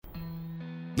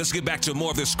Let's get back to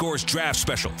more of the Scores Draft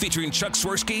Special featuring Chuck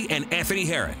Swirsky and Anthony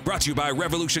Herron. Brought to you by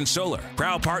Revolution Solar,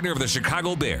 proud partner of the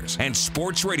Chicago Bears and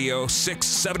Sports Radio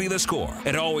 670 The Score.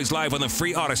 And always live on the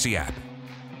free Odyssey app.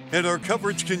 And our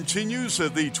coverage continues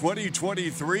of the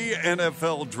 2023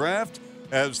 NFL Draft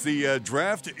as the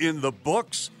draft in the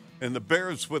books. And the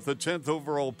Bears with the 10th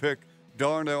overall pick,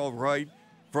 Darnell Wright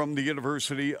from the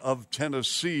University of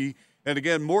Tennessee. And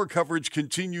again, more coverage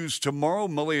continues tomorrow,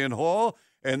 Mullion Hall.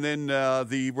 And then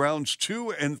the rounds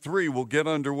 2 and 3 will get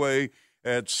underway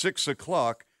at 6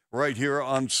 o'clock right here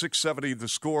on 670 The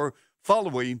Score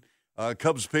following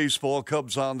Cubs baseball.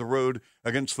 Cubs on the road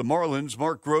against the Marlins.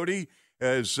 Mark Grody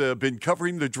has been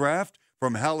covering the draft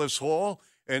from Hallis Hall.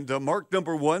 And Mark,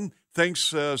 number one,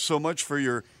 thanks so much for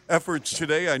your efforts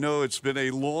today. I know it's been a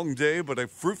long day, but a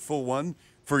fruitful one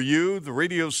for you, the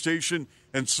radio station,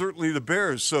 and certainly the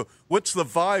Bears. So what's the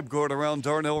vibe going around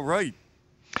Darnell Wright?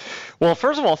 Well,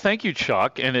 first of all, thank you,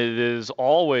 Chuck, and it is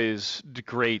always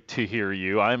great to hear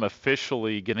you. I'm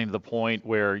officially getting to the point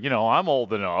where, I'm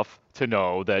old enough to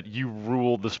know that you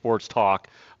ruled the sports talk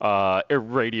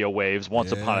radio waves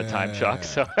once upon a time, Chuck.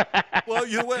 So. Well,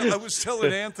 you know what? I was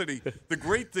telling Anthony, the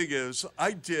great thing is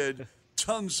I did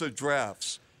tons of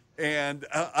drafts, and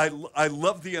I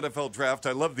love the NFL draft.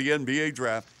 I love the NBA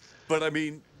draft. But, I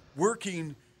mean,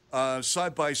 working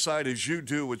side by side as you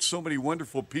do with so many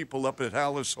wonderful people up at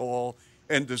Hallis Hall,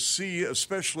 and to see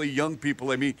especially young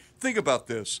people. I mean, think about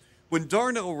this. When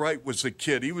Darnell Wright was a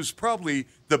kid, he was probably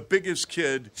the biggest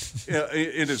kid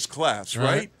in his class,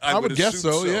 right? I would guess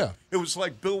so, yeah. It was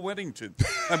like Bill Wennington.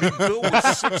 I mean, Bill was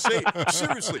 6'8".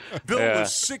 Seriously, Bill was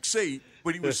 6'8"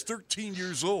 when he was 13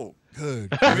 years old. Good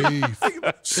grief.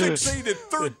 6'8" at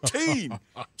 13.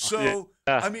 So,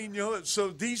 I mean, so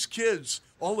these kids,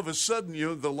 all of a sudden,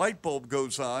 the light bulb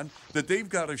goes on that they've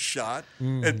got a shot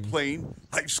at playing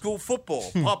high school football,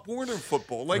 Pop Warner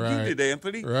football, like you did,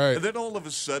 Anthony. Right. And then all of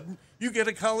a sudden, you get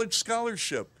a college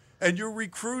scholarship, and you're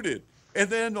recruited. And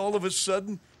then all of a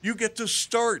sudden, you get to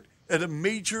start at a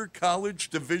major college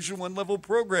Division I level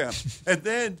program. And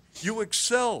then you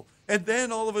excel. And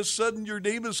then all of a sudden, your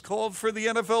name is called for the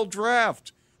NFL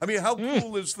draft. I mean, how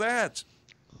cool is that?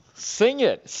 Sing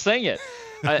it.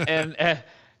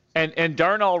 And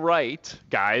Darnell Wright,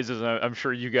 guys, as I'm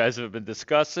sure you guys have been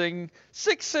discussing,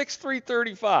 6'6",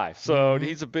 335. So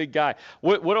he's a big guy.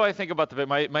 What do I think about the fit?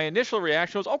 My initial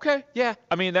reaction was, okay, yeah.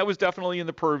 I mean, that was definitely in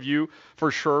the purview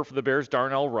for sure for the Bears,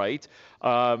 Darnell Wright.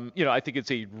 I think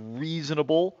it's a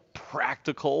reasonable,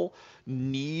 practical,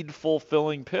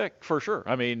 need-fulfilling pick for sure.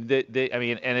 I mean,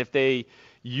 and if they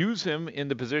use him in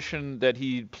the position that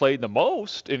he played the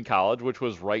most in college, which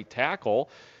was right tackle,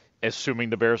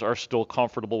 assuming the Bears are still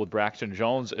comfortable with Braxton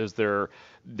Jones as their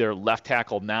left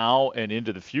tackle now and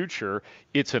into the future,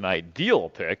 it's an ideal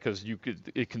pick because you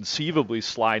could conceivably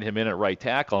slide him in at right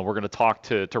tackle. And we're going to talk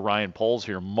to Ryan Poles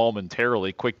here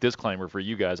momentarily. Quick disclaimer for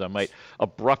you guys. I might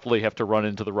abruptly have to run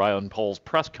into the Ryan Poles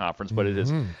press conference, but it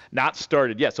has not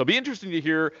started yet. So it'll be interesting to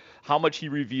hear how much he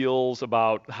reveals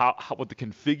about what the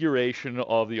configuration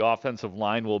of the offensive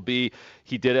line will be.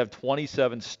 He did have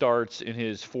 27 starts in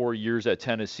his 4 years at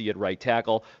Tennessee at right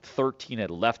tackle, 13 at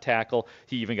left tackle.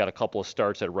 He even got a couple of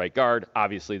starts at right guard.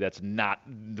 Obviously, that's not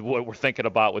what we're thinking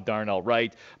about with Darnell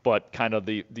Wright, but kind of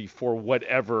the for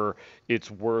whatever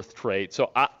it's worth trade.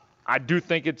 So I do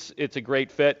think it's a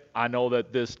great fit. I know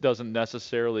that this doesn't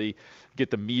necessarily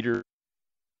get the meter,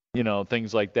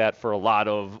 things like that for a lot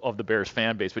of the Bears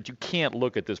fan base, but you can't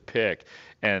look at this pick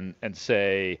and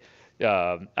say,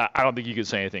 I don't think you could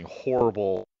say anything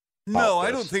horrible. No,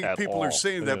 I don't think people are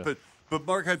saying that, but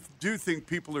Mark, I do think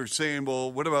people are saying,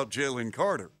 well, what about Jalen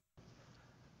Carter?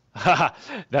 Now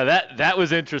that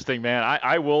was interesting, man.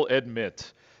 I will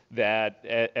admit that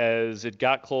as it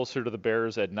got closer to the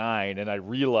Bears at 9, and I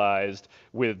realized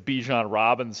with Bijan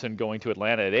Robinson going to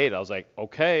Atlanta at 8, I was like,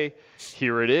 okay,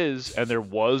 here it is. And there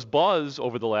was buzz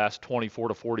over the last 24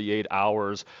 to 48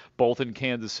 hours, both in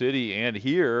Kansas City and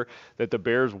here, that the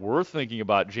Bears were thinking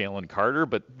about Jalen Carter,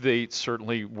 but they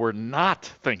certainly were not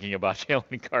thinking about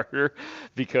Jalen Carter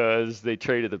because they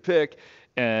traded the pick.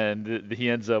 And he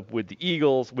ends up with the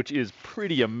Eagles, which is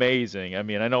pretty amazing. I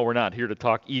mean, I know we're not here to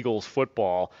talk Eagles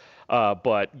football,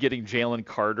 but getting Jalen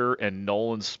Carter and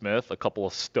Nolan Smith, a couple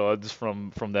of studs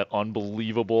from that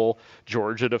unbelievable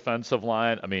Georgia defensive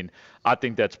line, I mean, I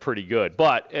think that's pretty good.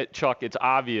 But, Chuck, it's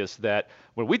obvious that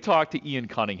when we talked to Ian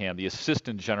Cunningham, the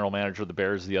assistant general manager of the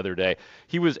Bears the other day,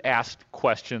 he was asked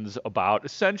questions about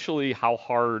essentially how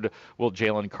hard will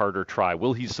Jalen Carter try?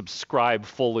 Will he subscribe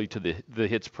fully to the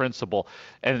hits principle?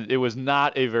 And it was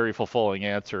not a very fulfilling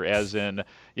answer, as in,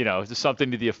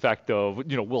 something to the effect of,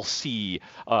 we'll see.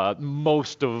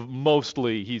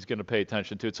 Mostly he's going to pay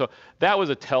attention to it. So that was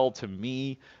a tell to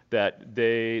me that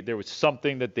there was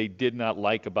something that they did not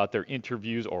like about their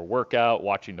interviews or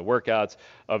watching the workouts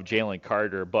of Jalen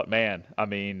Carter. But man, I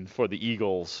mean, for the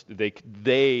Eagles,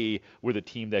 they were the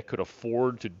team that could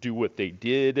afford to do what they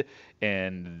did,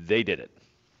 and they did it.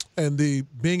 And the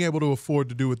being able to afford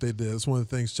to do what they did is one of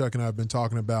the things Chuck and I have been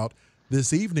talking about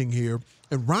this evening here.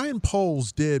 And Ryan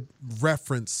Poles did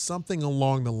reference something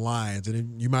along the lines,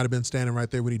 and you might have been standing right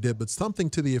there when he did, but something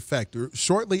to the effect,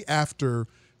 shortly after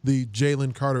the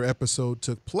Jalen Carter episode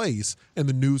took place and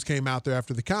the news came out there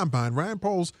after the combine, Ryan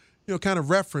Poles, kind of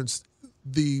referenced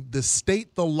the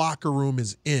state the locker room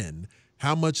is in,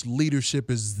 how much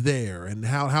leadership is there, and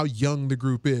how young the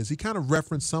group is. He kind of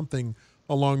referenced something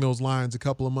along those lines a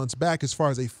couple of months back as far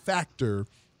as a factor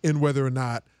in whether or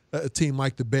not a team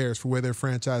like the Bears, for where their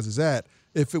franchise is at,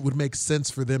 if it would make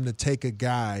sense for them to take a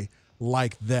guy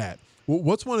like that.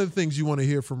 What's one of the things you want to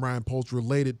hear from Ryan Poles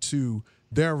related to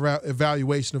their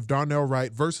evaluation of Darnell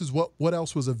Wright versus what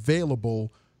else was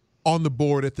available on the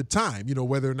board at the time?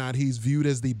 Whether or not he's viewed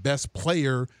as the best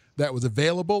player that was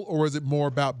available, or is it more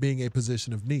about being a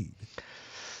position of need?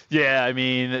 Yeah, I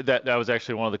mean, that was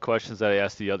actually one of the questions that I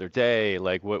asked the other day.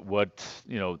 Like, what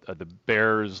are the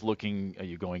Bears looking? Are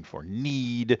you going for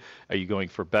need? Are you going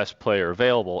for best player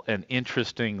available? And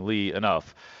interestingly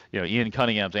enough, Ian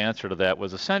Cunningham's answer to that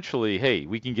was essentially, hey,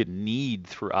 we can get need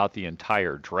throughout the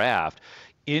entire draft,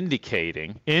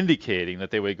 indicating that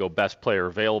they would go best player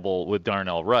available with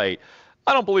Darnell Wright.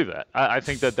 I don't believe that. I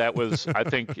think that was, I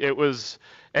think it was,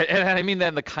 and I mean that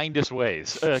in the kindest of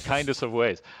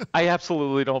ways. I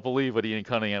absolutely don't believe what Ian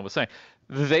Cunningham was saying.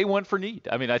 They went for need.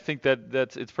 I mean, I think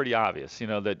it's pretty obvious,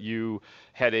 that you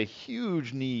had a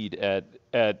huge need at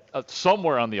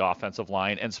somewhere on the offensive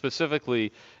line, and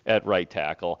specifically at right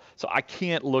tackle. So I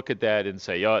can't look at that and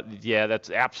say, yeah, that's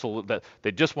absolute. That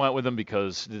they just went with him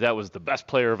because that was the best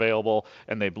player available,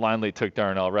 and they blindly took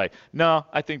Darnell Wright. No,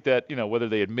 I think that whether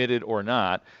they admit it or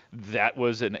not, that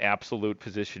was an absolute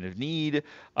position of need,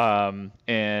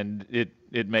 and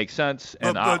it makes sense.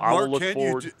 And I will look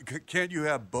forward. Can't you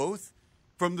have both?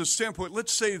 From the standpoint,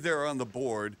 let's say they're on the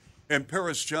board and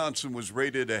Paris Johnson was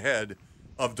rated ahead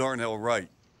of Darnell Wright.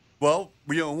 Well,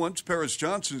 once Paris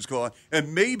Johnson's gone,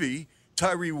 and maybe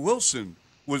Tyree Wilson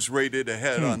was rated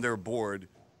ahead on their board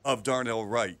of Darnell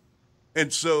Wright.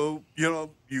 And so,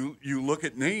 you look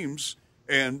at names,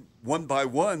 and one by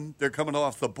one, they're coming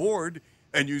off the board,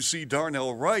 and you see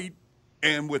Darnell Wright,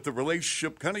 and with the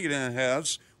relationship Cunningham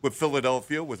has with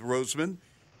Philadelphia, with Roseman,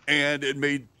 and it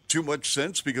made too much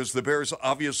sense because the Bears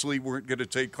obviously weren't going to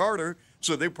take Carter,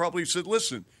 so they probably said,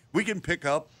 listen, we can pick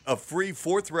up a free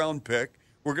fourth-round pick,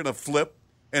 we're going to flip,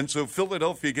 and so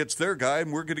Philadelphia gets their guy,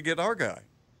 and we're going to get our guy.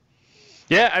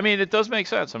 Yeah, I mean, it does make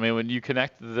sense. I mean, when you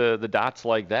connect the dots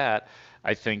like that,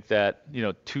 I think that,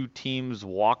 two teams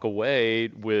walk away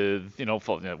with, we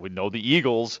know the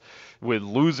Eagles, with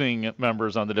losing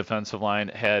members on the defensive line,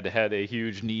 had a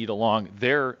huge need along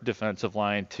their defensive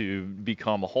line to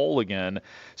become whole again.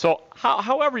 So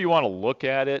however you want to look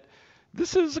at it,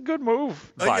 this is a good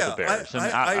move by the Bears.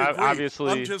 I agree.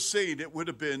 Obviously, I'm just saying it would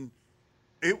have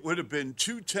been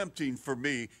too tempting for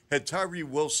me had Tyree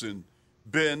Wilson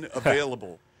been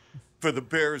available for the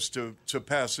Bears to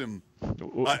pass him.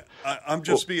 I'm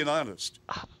just being honest.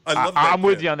 I love that I'm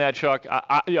with you on that, Chuck.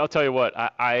 I'll tell you what.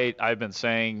 I've been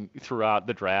saying throughout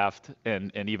the draft,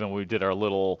 and even when we did our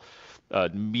little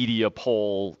media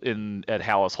poll at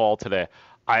Hallis Hall today,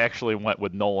 I actually went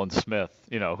with Nolan Smith.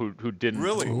 Who didn't.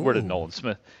 Really? Where did Nolan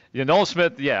Smith? Nolan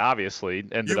Smith. Yeah, obviously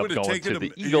ended up going to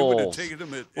the Eagles. You would have taken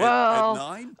him at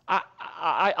 9?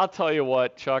 I'll tell you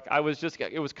what, Chuck.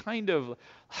 It was kind of.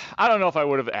 I don't know if I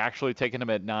would have actually taken him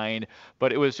at 9,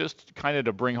 but it was just kind of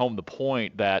to bring home the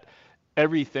point that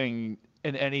everything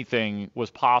and anything was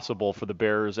possible for the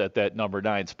Bears at that number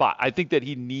 9 spot. I think that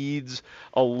he needs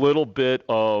a little bit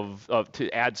of to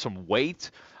add some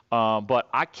weight. But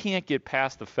I can't get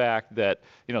past the fact that,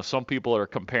 some people are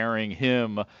comparing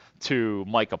him to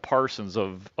Micah Parsons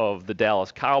of the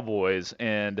Dallas Cowboys,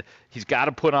 and he's got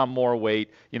to put on more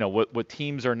weight. What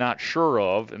teams are not sure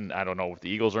of, and I don't know if the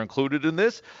Eagles are included in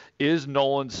this, is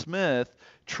Nolan Smith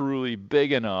truly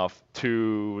big enough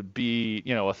to be,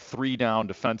 a 3-down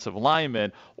defensive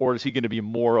lineman, or is he going to be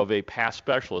more of a pass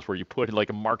specialist where you put like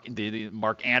a Mark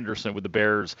Anderson with the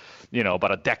Bears,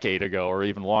 about a decade ago or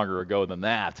even longer ago than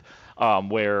that,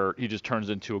 where he just turns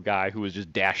into a guy who is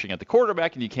just dashing at the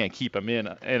quarterback and you can't keep him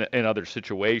in other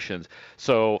situations.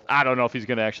 So I don't know if he's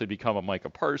going to actually become a Micah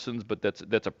Parsons, but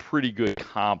that's a pretty good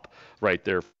comp right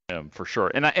there for him for sure.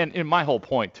 And my whole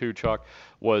point too, Chuck,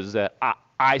 was that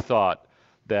I thought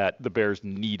that the Bears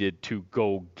needed to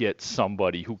go get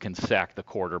somebody who can sack the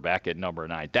quarterback at number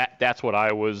 9. That's what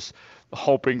I was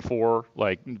hoping for,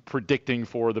 like predicting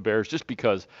for the Bears, just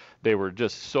because they were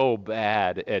just so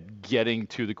bad at getting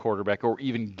to the quarterback or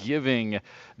even giving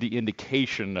the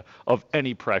indication of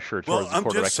any pressure towards the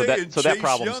quarterback. Just saying, so that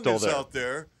problem's still there. Out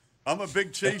there. I'm a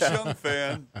big Chase Young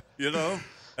fan,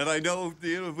 and I know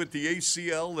with the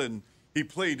ACL and he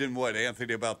played in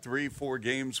Anthony, about 3-4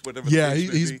 games, whatever. Yeah,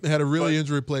 he's had a really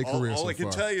injury play career. All I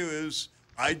can tell you is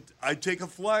I'd take a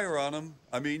flyer on him.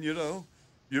 I mean, you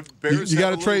Bears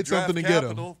got to trade something to get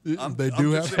him. They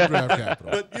do have some draft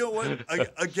capital. But you know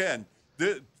what? Again,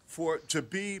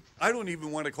 I don't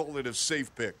even want to call it a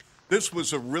safe pick. This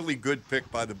was a really good pick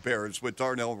by the Bears with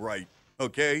Darnell Wright.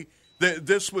 Okay,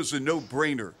 this was a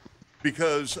no-brainer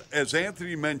because, as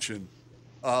Anthony mentioned.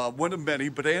 One of many,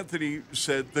 but Anthony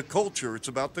said the culture. It's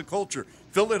about the culture.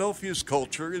 Philadelphia's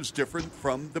culture is different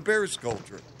from the Bears'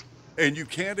 culture. And you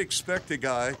can't expect a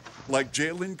guy like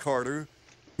Jalen Carter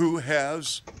who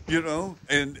has,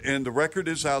 and the record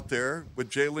is out there with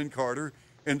Jalen Carter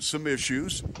and some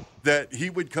issues, that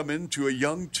he would come into a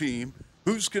young team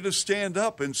who's going to stand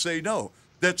up and say, no,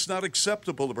 that's not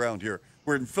acceptable around here.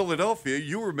 Where in Philadelphia,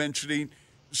 you were mentioning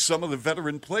some of the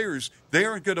veteran players, they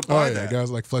aren't going to buy that.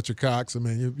 Guys like Fletcher Cox. I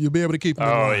mean, you'll be able to keep them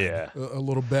a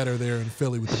little better there in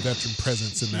Philly with the veteran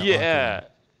presence in that locker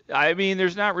room. I mean,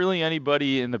 there's not really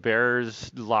anybody in the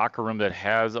Bears locker room that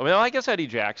has – I guess Eddie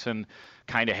Jackson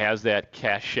kind of has that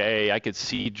cachet. I could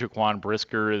see Jaquan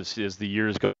Brisker as the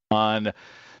years go on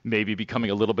maybe becoming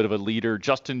a little bit of a leader.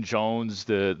 Justin Jones,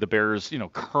 the Bears'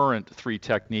 current 3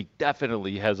 technique,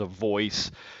 definitely has a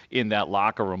voice in that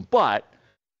locker room. But –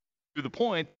 to the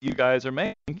point you guys are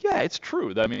making, yeah, it's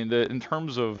true. I mean, in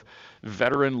terms of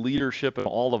veteran leadership and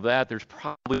all of that, there's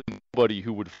probably nobody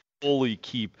who would fully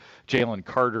keep Jalen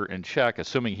Carter in check,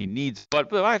 assuming he needs.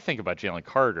 But I think about Jalen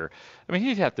Carter, I mean,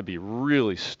 he'd have to be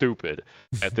really stupid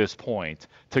at this point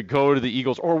to go to the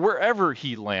Eagles or wherever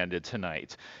he landed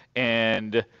tonight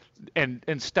and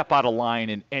step out of line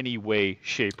in any way,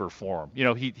 shape, or form.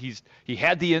 He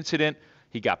had the incident.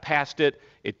 He got past it.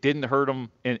 It didn't hurt him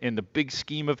in the big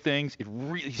scheme of things.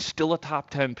 He's still a top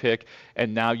 10 pick,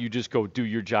 and now you just go do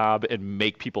your job and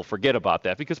make people forget about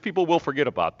that, because people will forget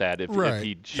about that if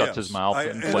he shuts his mouth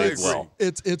and plays well.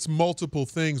 It's multiple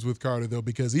things with Carter, though,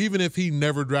 because even if he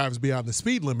never drives beyond the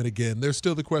speed limit again, there's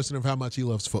still the question of how much he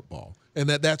loves football, and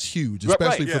that's huge,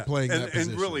 especially for playing that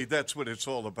position. And really, that's what it's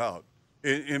all about.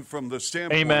 And from the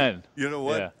standpoint, amen. You know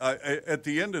what? Yeah. At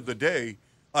the end of the day,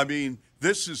 I mean,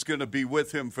 this is going to be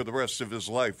with him for the rest of his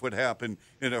life. What happened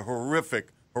in a horrific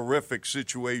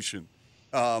situation,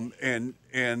 and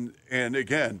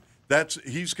again,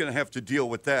 he's going to have to deal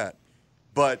with that.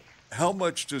 But how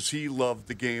much does he love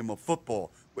the game of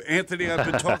football? Anthony, I've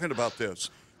been talking about this.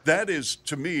 That is,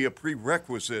 to me, a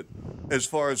prerequisite as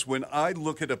far as when I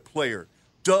look at a player.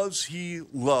 Does he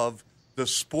love the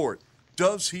sport?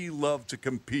 Does he love to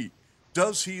compete?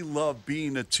 Does he love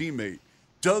being a teammate?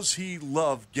 Does he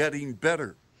love getting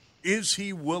better? Is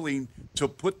he willing to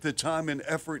put the time and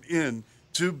effort in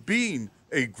to being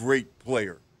a great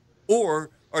player? Or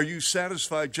are you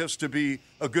satisfied just to be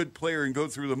a good player and go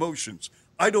through the motions?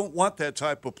 I don't want that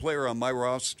type of player on my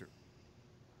roster.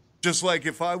 Just like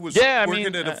if I was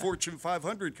working at a Fortune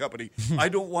 500 company, I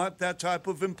don't want that type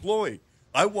of employee.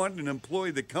 I want an employee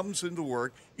that comes into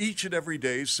work each and every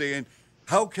day saying,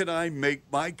 how can I make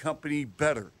my company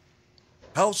better?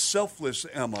 How selfless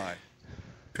am I?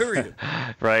 Period.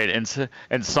 Right,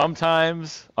 and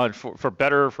sometimes, for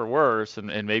better or for worse,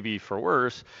 and maybe for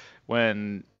worse,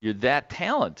 when you're that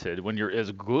talented, when you're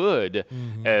as good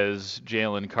as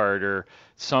Jalen Carter,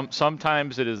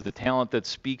 sometimes it is the talent that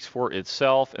speaks for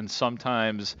itself, and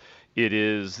sometimes it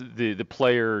is the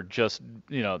player just,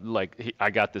 I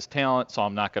got this talent, so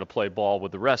I'm not going to play ball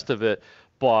with the rest of it.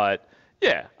 But,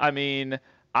 yeah, I mean,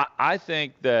 I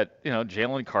think that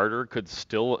Jalen Carter could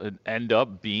still end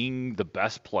up being the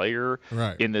best player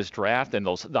in this draft, and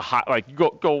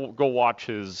go watch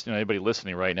his. Anybody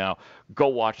listening right now, go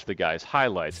watch the guy's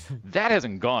highlights. That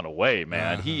hasn't gone away,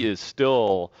 man. He is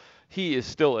still he is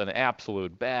still an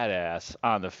absolute badass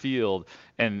on the field.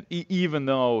 And even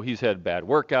though he's had bad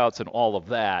workouts and all of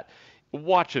that,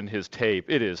 watching his tape,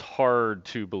 it is hard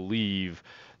to believe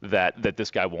that this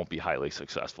guy won't be highly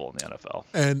successful in the NFL.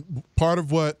 And part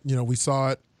of what, we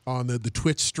saw it on the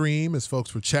Twitch stream as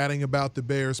folks were chatting about the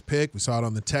Bears pick. We saw it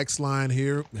on the text line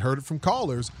here. We heard it from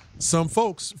callers. Some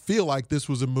folks feel like this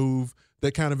was a move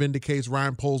that kind of indicates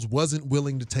Ryan Poles wasn't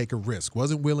willing to take a risk,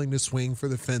 wasn't willing to swing for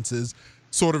the fences,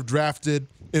 sort of drafted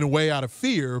in a way out of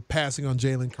fear, passing on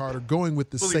Jalen Carter, going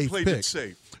with the safe pick. It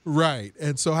safe. Right.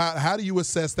 And so how do you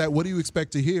assess that? What do you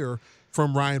expect to hear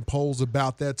from Ryan Poles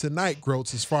about that tonight,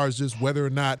 Groats, as far as just whether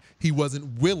or not he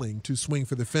wasn't willing to swing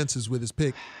for the fences with his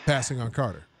pick, passing on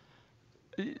Carter?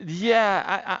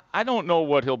 Yeah, I don't know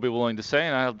what he'll be willing to say,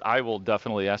 and I will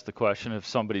definitely ask the question if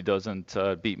somebody doesn't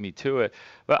beat me to it.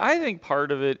 But I think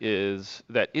part of it is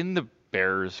that in the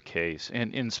Bears case,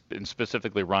 and in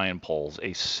specifically Ryan Poles,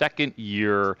 a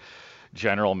second-year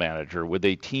general manager with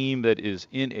a team that is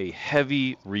in a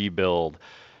heavy rebuild,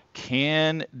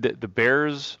 the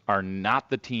Bears are not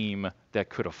the team that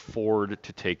could afford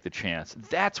to take the chance.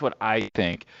 That's what I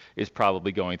think is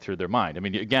probably going through their mind. I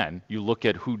mean, again, you look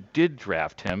at who did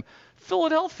draft him.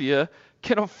 Philadelphia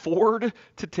can afford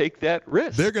to take that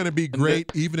risk. They're going to be great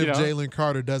even if Jalen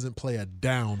Carter doesn't play a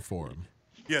down for him.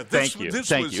 Yeah, thank you.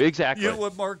 Exactly. You know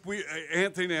what, Mark?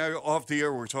 Anthony and I, off the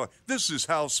air, we're talking. This is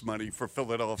house money for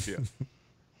Philadelphia.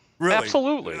 Really?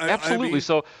 Absolutely. I mean,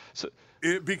 so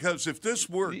because if this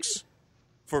works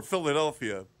for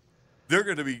Philadelphia, they're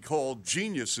going to be called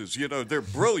geniuses. They're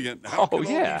brilliant. How can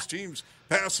all these teams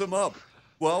pass them up?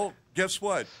 Well, guess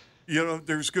what?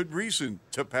 There's good reason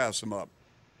to pass them up.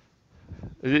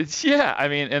 I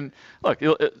mean, and look,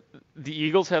 the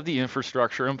Eagles have the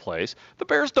infrastructure in place. The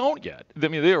Bears don't yet. I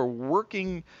mean, they are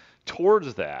working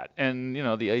towards that. And,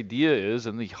 the idea is,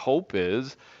 and the hope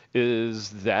is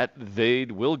that they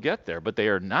will get there, but they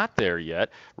are not there yet.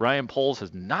 Ryan Poles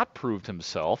has not proved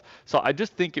himself. So I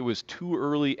just think it was too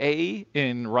early,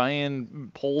 in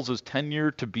Ryan Poles'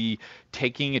 tenure to be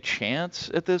taking a chance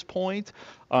at this point.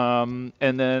 And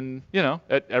then,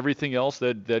 at everything else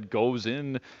that goes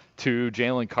in to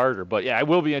Jalen Carter. But, yeah, I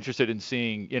will be interested in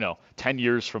seeing, 10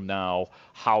 years from now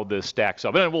how this stacks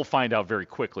up. And we'll find out very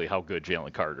quickly how good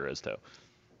Jalen Carter is, too.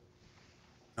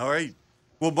 All right.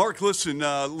 Well, Mark, listen,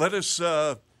 let us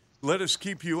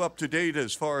keep you up to date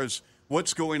as far as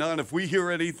what's going on. If we hear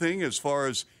anything as far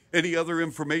as any other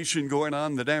information going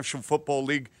on in the National Football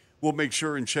League, we'll make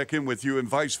sure and check in with you and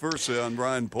vice versa on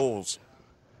Ryan Poles.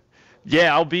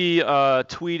 Yeah, I'll be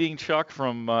tweeting Chuck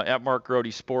from at Mark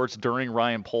Grody Sports during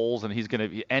Ryan Poles, and he's going to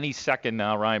be any second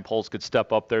now. Ryan Poles could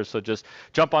step up there, so just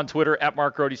jump on Twitter at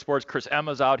Mark Grody Sports. Chris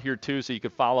Emma's out here too, so you can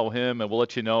follow him, and we'll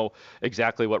let you know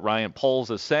exactly what Ryan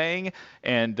Poles is saying.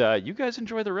 And you guys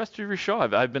enjoy the rest of your show.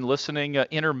 I've been listening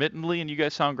intermittently, and you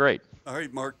guys sound great. All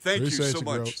right, Mark. Thank you so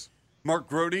much. Gross. Mark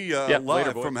Grody, live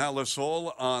later, from Hallis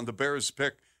Hall on the Bears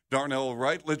pick. Darnell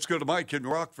Wright. Let's go to Mike in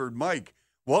Rockford. Mike.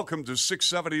 Welcome to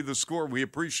 670 The Score. We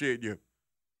appreciate you.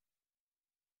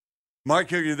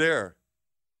 Mike, are you there?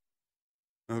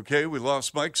 Okay, we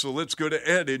lost Mike, so let's go to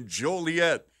Ed in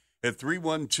Joliet at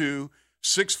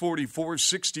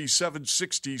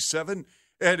 312-644-6767.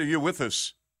 Ed, are you with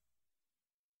us?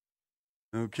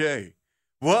 Okay.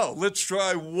 Well, let's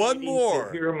try one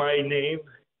more. Hear my name.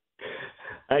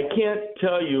 I can't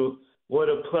tell you what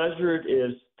a pleasure it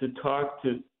is to talk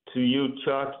to you,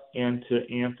 Chuck, and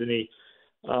to Anthony.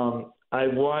 I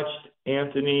watched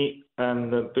Anthony on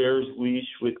the Bears leash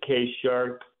with Kay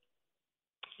Shark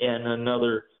and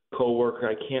another coworker.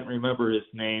 I can't remember his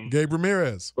name. Gabe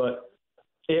Ramirez. But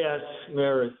yes,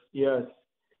 Maris, yes.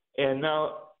 And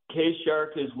now Kay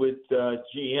Shark is with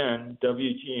WGN.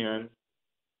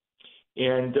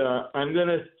 And I'm going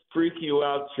to freak you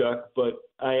out, Chuck, but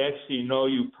I actually know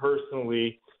you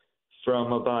personally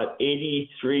from about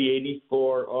 83,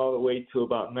 84, all the way to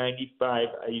about 95.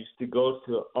 I used to go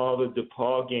to all the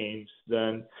DePaul games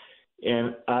then,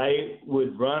 and I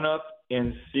would run up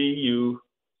and see you,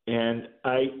 and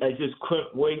I just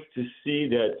couldn't wait to see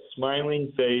that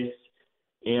smiling face.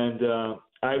 And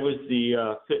I was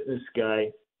the fitness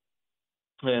guy,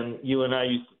 and you and I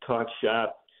used to talk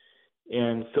shop.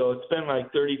 And so it's been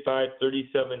like 35,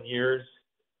 37 years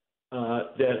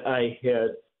that I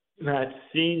had not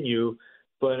seen you,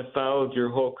 but followed your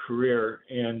whole career.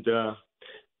 And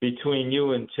between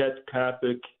you and Chet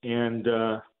Kopic and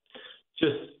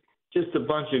just a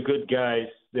bunch of good guys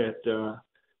that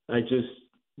I just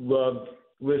loved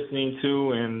listening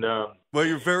to. And well,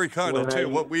 you're very kind. I'll tell you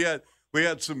what, we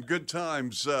had some good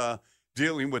times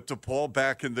dealing with DePaul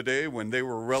back in the day when they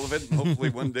were relevant. And hopefully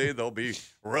one day they'll be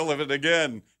relevant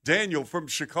again. Daniel from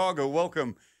Chicago,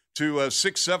 welcome to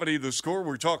 670 The Score.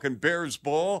 We're talking Bears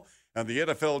ball and the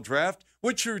NFL draft.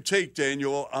 What's your take,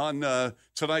 Daniel, on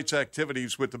tonight's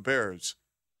activities with the Bears?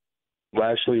 Well,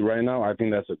 actually, right now, I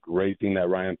think that's a great thing that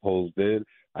Ryan Poles did.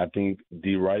 I think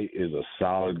D. Wright is a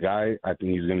solid guy. I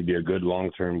think he's going to be a good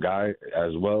long-term guy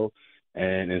as well.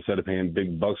 And instead of paying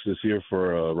big bucks this year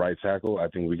for a right tackle, I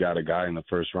think we got a guy in the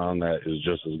first round that is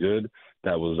just as good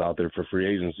that was out there for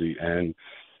free agency. And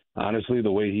honestly,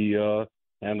 the way he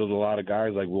handled a lot of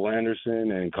guys like Will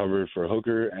Anderson and covered for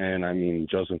Hooker, and, I mean,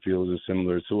 Justin Fields is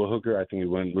similar to a Hooker. I think it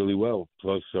went really well,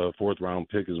 plus a fourth-round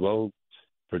pick as well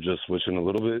for just switching a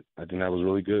little bit. I think that was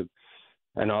really good.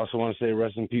 And I also want to say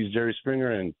rest in peace, Jerry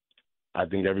Springer, and I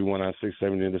think everyone on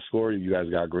 670 The Score, you guys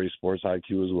got great sports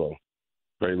IQ as well.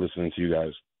 Great listening to you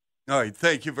guys. All right,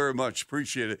 thank you very much.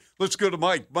 Appreciate it. Let's go to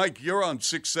Mike. Mike, you're on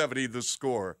 670 The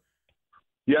Score.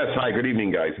 Yes, hi, good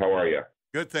evening, guys. How are you?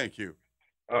 Good, thank you.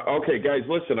 Okay, guys,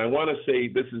 listen, I want to say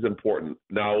this is important.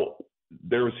 Now,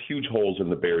 there's huge holes in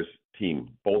the Bears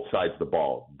team, both sides of the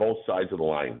ball, both sides of the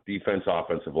line, defense,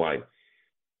 offensive line.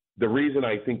 The reason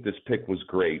I think this pick was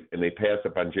great, and they passed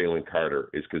up on Jalen Carter,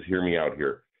 is because, hear me out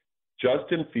here,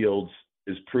 Justin Fields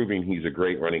is proving he's a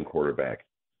great running quarterback.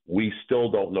 We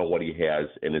still don't know what he has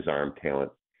in his arm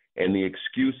talent. And the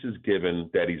excuse is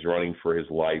given that he's running for his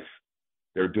life.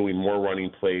 They're doing more running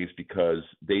plays because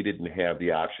they didn't have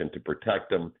the option to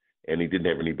protect him, and he didn't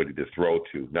have anybody to throw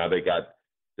to. Now they got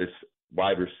this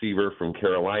wide receiver from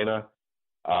Carolina,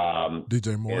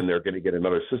 DJ Moore, and they're going to get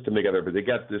another system together. But they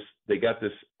got this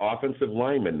offensive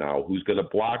lineman now who's going to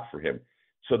block for him.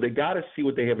 So they got to see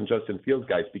what they have in Justin Fields,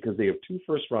 guys, because they have 2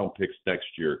 first-round picks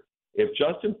next year. If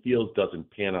Justin Fields doesn't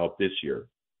pan out this year,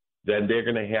 then they're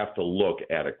going to have to look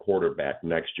at a quarterback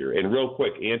next year. And real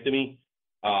quick, Anthony,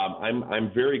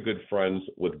 I'm very good friends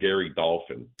with Gary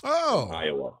Dolphin from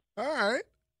Iowa. All right.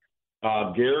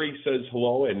 Gary says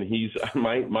hello, and he's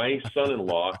my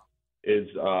son-in-law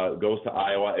goes to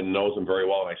Iowa and knows him very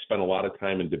well. And I spend a lot of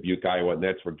time in Dubuque, Iowa, and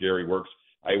that's where Gary works.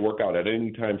 I work out at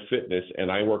Anytime Fitness,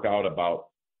 and I work out about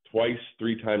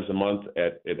 2-3 times a month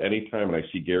at any time, and I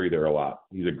see Gary there a lot.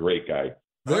 He's a great guy.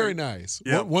 Very nice.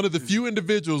 Yep. One of the few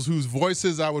individuals whose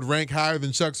voices I would rank higher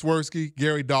than Chuck Swirsky,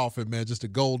 Gary Dolphin, man, just a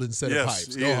golden set of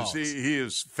pipes. He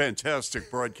is fantastic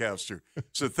broadcaster.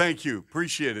 So thank you.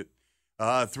 Appreciate it.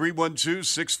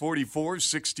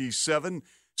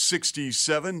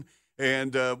 312-644-6767.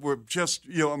 And we're just,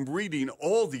 I'm reading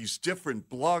all these different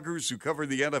bloggers who cover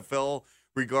the NFL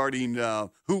regarding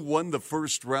who won the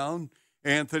first round,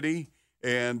 Anthony.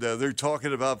 And they're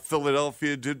talking about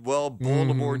Philadelphia did well,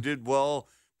 Baltimore did well,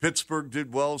 Pittsburgh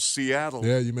did well, Seattle.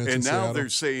 Yeah, you mentioned Seattle. And now Seattle. they're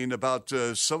saying about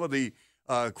some of the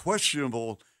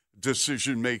questionable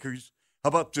decision makers. How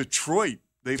about Detroit?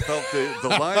 They felt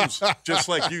the Lions, just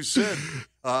like you said,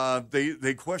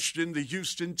 they questioned the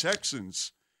Houston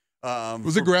Texans. It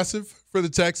was aggressive for the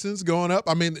Texans going up.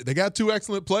 I mean, they got 2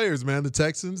 excellent players, man. The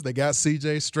Texans, they got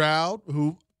C.J. Stroud,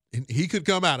 who he could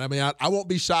come out. I mean, I won't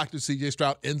be shocked if C.J.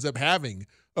 Stroud ends up having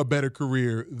a better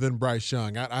career than Bryce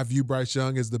Young. I view Bryce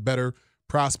Young as the better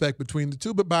prospect between the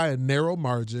two, but by a narrow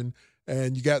margin.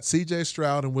 And you got C.J.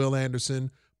 Stroud and Will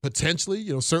Anderson, potentially,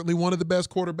 certainly one of the best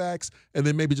quarterbacks, and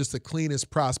then maybe just the cleanest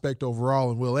prospect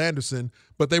overall in Will Anderson.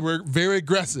 But they were very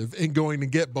aggressive in going to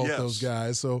get both those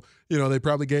guys. So, they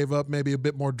probably gave up maybe a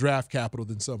bit more draft capital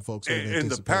than some folks would have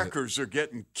anticipated. And the Packers are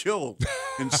getting killed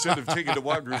instead of taking a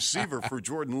wide receiver for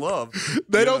Jordan Love.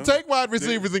 They don't take wide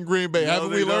receivers in Green Bay. No, Haven't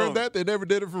we learned don't. that? They never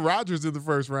did it for Rodgers in the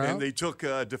first round. And they took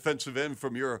a defensive end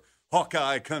from your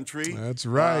Hawkeye country. That's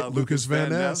right, Lucas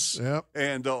Van Ness. Yep.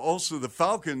 And also the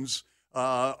Falcons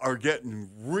are getting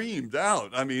reamed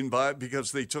out. I mean,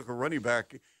 because they took a running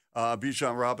back,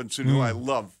 Bijan Robinson, who I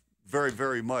love very,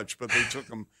 very much, but they took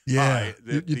him high.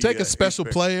 You take a special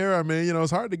player. I mean,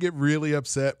 it's hard to get really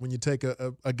upset when you take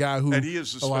a guy who, and he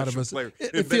is a special player.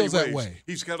 It feels that way.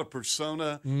 He's got a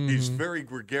persona. He's very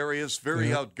gregarious,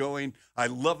 very outgoing. I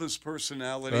love his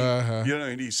personality.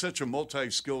 And he's such a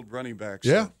multi-skilled running back.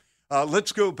 So,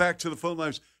 let's go back to the phone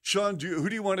lines. Sean, who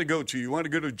do you want to go to? You want to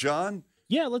go to John?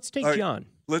 Yeah, let's take John.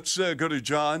 Let's go to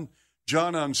John.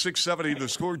 John on 670 The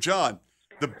Score. John,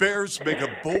 the Bears make a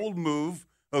bold move,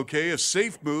 a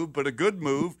safe move, but a good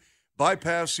move,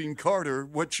 bypassing Carter.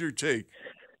 What's your take?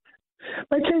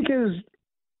 My take is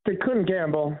they couldn't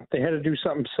gamble. They had to do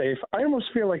something safe. I almost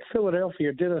feel like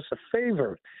Philadelphia did us a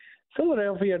favor.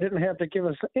 Philadelphia didn't have to give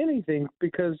us anything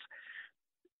because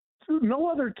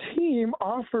no other team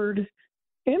offered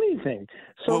anything.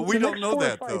 So we don't know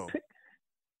that, though.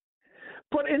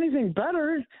 But anything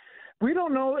better, we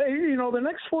don't know. You know, the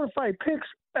next 4 or 5 picks.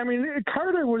 I mean,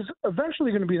 Carter was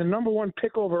eventually going to be the number 1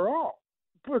 pick overall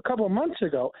a couple of months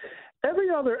ago.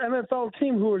 Every other NFL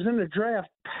team who was in the draft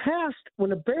passed when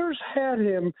the Bears had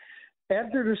him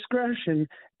at their discretion.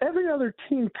 Every other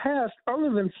team passed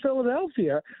other than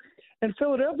Philadelphia. And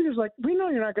Philadelphia's like, we know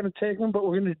you're not going to take him, but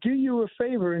we're going to do you a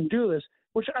favor and do this,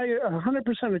 which I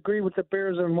 100% agree with the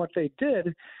Bears on what they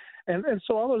did. And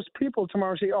so all those people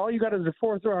tomorrow say, all you got is a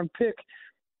 4th-round pick.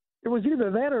 It was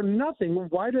either that or nothing.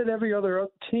 Why did every other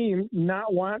team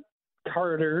not want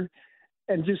Carter?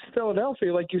 And just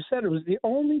Philadelphia, like you said, it was the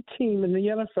only team in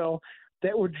the NFL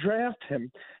that would draft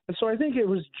him. And so I think it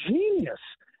was genius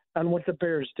on what the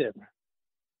Bears did.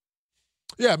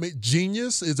 Yeah, I mean,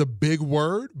 genius is a big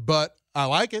word, but I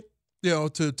like it, you know,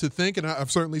 to think, and I've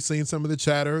certainly seen some of the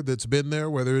chatter that's been there,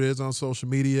 whether it is on social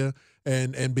media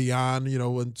and beyond, you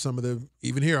know, and some of the,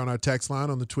 even here on our text line,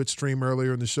 on the Twitch stream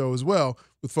earlier in the show as well,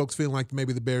 with folks feeling like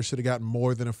maybe the Bears should have gotten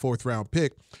more than a 4th-round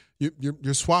pick.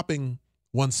 You're swapping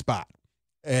one spot.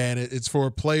 And it's for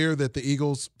a player that the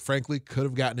Eagles, frankly, could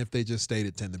have gotten if they just stayed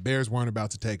at 10. The Bears weren't about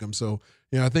to take him. So,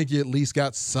 you know, I think you at least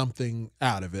got something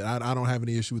out of it. I don't have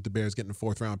any issue with the Bears getting a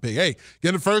 4th-round pick. Hey,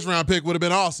 getting a 1st-round pick would have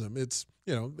been awesome. It's,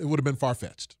 you know, it would have been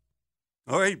far-fetched.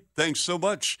 All right. Thanks so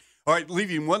much. All right.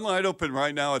 Leaving one line open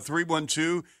right now at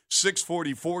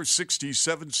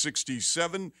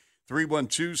 312-644-6767.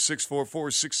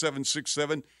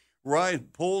 312-644-6767. Ryan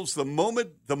Poles, the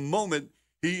moment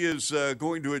he is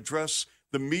going to address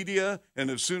the media, and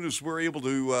as soon as we're able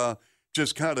to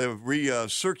just kind of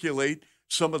recirculate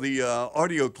some of the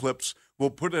audio clips, we'll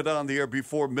put it on the air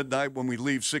before midnight when we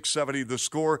leave 670 The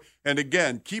Score. And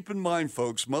again, keep in mind,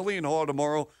 folks, Mully and Haw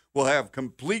tomorrow will have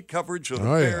complete coverage of the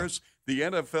Bears, the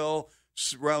NFL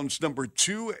rounds number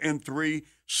 2 and 3,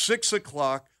 6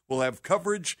 o'clock. We'll have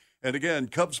coverage. And again,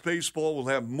 Cubs baseball will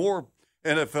have more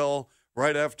NFL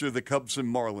right after the Cubs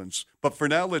and Marlins. But for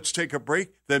now, let's take a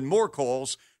break, then more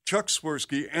calls. Chuck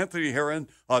Swirsky, Anthony Herron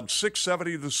on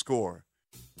 670 The Score.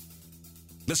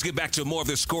 Let's get back to more of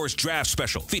The Score's draft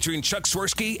special featuring Chuck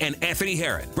Swirsky and Anthony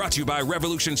Herron. Brought to you by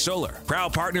Revolution Solar,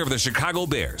 proud partner of the Chicago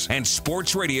Bears and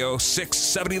Sports Radio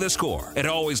 670 The Score. And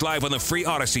always live on the free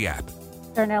Odyssey app.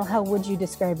 Darnell, how would you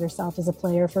describe yourself as a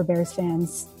player for Bears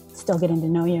fans still getting to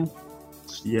know you?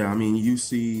 Yeah, I mean, you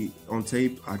see on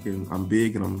tape, I'm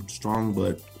big and I'm strong,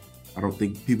 but I don't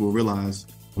think people realize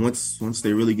once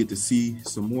they really get to see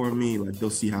some more of me, like they'll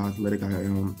see how athletic I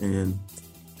am, and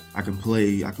I can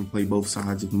play both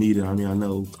sides if needed. I mean, I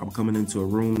know I'm coming into a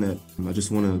room that I just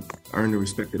want to earn the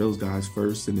respect of those guys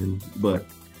first, but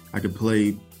I could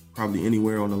play probably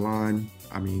anywhere on the line.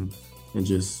 I mean, and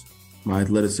just my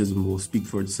athleticism will speak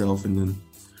for itself, and then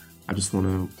I just want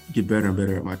to get better and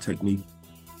better at my technique.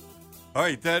 All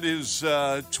right, that is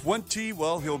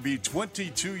he'll be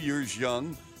 22 years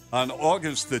young on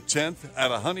August the 10th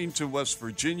out of Huntington, West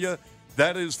Virginia.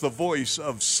 That is the voice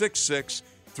of 6'6",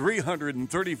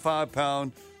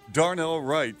 335-pound Darnell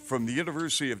Wright from the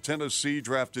University of Tennessee,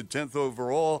 drafted 10th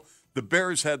overall. The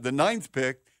Bears had the 9th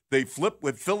pick. They flipped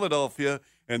with Philadelphia,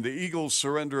 and the Eagles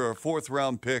surrender a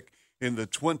 4th-round pick in the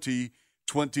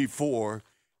 2024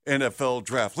 NFL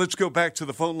Draft. Let's go back to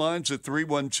the phone lines at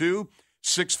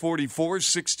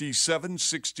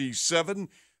 312-644-6767,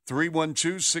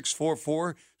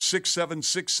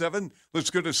 312-644-6767. Let's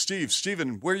go to Steve.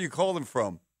 Steven, where are you calling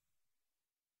from?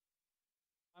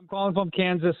 I'm calling from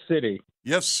Kansas City.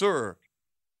 Yes, sir.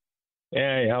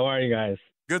 Hey, how are you guys?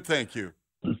 Good, thank you.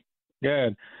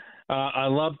 Good. I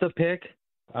love the pick.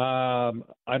 I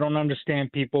don't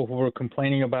understand people who were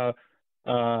complaining about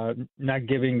not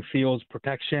giving Fields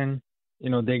protection. You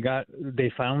know,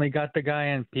 they finally got the guy,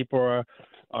 and people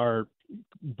are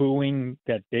booing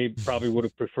that they probably would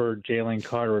have preferred Jalen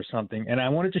Carter or something. And I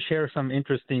wanted to share some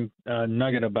interesting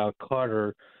nugget about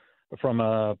Carter from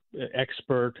a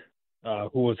expert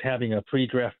who was having a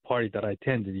pre-draft party that I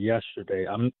attended yesterday.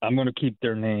 I'm going to keep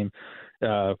their name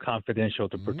confidential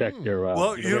to protect their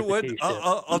well, you know what? reputation.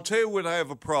 I'll tell you what I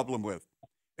have a problem with,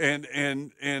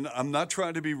 and I'm not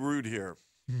trying to be rude here,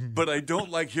 but I don't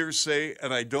like hearsay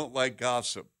and I don't like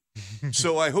gossip.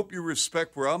 So I hope you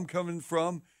respect where I'm coming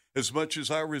from as much as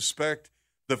I respect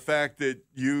the fact that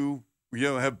you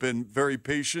have been very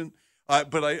patient.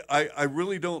 But I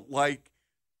really don't like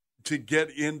to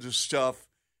get into stuff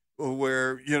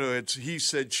where it's he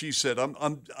said, she said.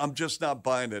 I'm just not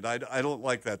buying it. I don't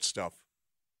like that stuff.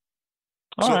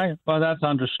 All right, well that's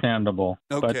understandable.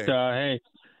 Okay. But hey,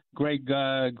 great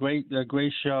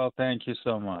show. Thank you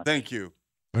so much. Thank you.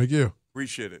 Thank you.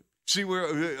 Appreciate it. See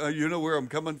where you know where I'm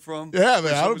coming from? Yeah,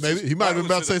 man. Maybe he might have been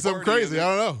about to say something crazy.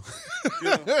 I don't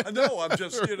know. No, I'm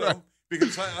just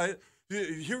because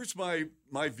Here's my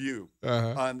view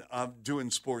on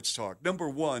doing sports talk. Number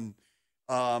one,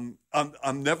 I'm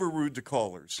never rude to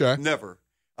callers. Okay. Never.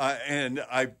 And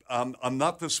I'm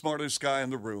not the smartest guy in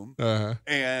the room.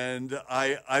 And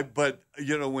but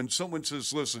when someone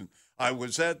says, "Listen, I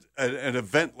was at an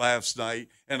event last night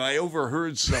and I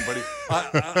overheard somebody,"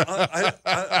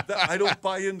 I don't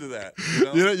buy into that.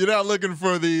 You're not looking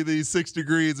for the 6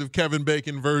 degrees of Kevin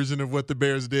Bacon version of what the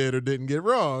Bears did or didn't get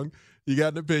wrong. You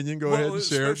got an opinion, go ahead and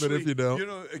share it. But if you don't,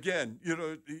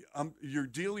 you're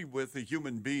dealing with a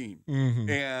human being, Mm-hmm.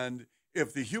 and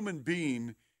if the human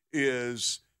being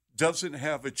doesn't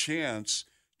have a chance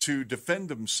to defend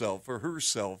himself or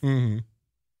herself, Mm-hmm.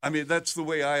 I mean, that's the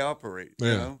way I operate.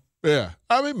 Yeah. You know? Yeah.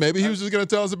 I mean, maybe he was just going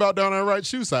to tell us about down our right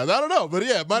shoe size. I don't know. But,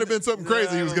 yeah, it might have been something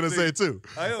crazy he was going to say, too.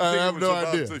 I don't think have it was no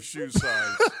about idea. the shoe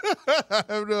size. I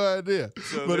have no idea.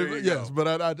 So but there you go.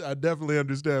 but I definitely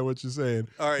understand what you're saying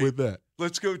with that.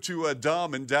 Let's go to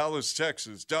Dom in Dallas,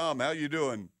 Texas. Dom, how you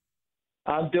doing?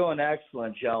 I'm doing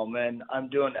excellent, gentlemen. I'm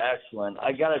doing excellent.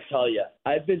 I got to tell you,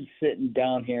 I've been sitting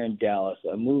down here in Dallas.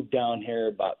 I moved down here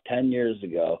about 10 years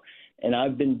ago, and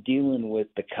I've been dealing with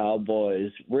the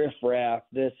Cowboys, riff-raff,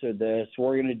 this or this.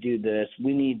 We're going to do this.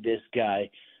 We need this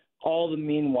guy. All the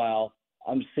meanwhile,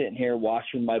 I'm sitting here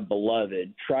watching my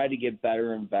beloved try to get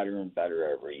better and better and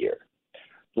better every year.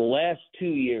 The last 2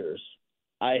 years,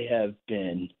 I have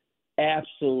been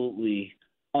absolutely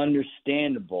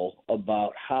understandable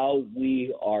about how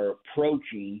we are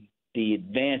approaching the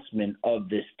advancement of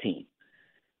this team.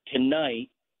 Tonight,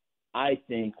 I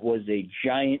think, was a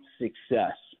giant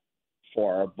success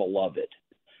for our beloved.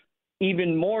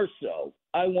 Even more so,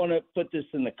 I want to put this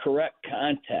in the correct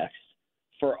context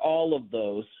for all of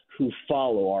those who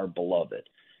follow our beloved.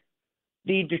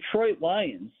 The Detroit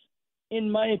Lions, in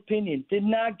my opinion, did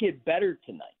not get better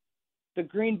tonight. The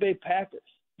Green Bay Packers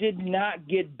did not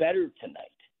get better tonight.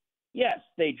 Yes,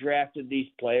 they drafted these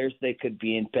players. They could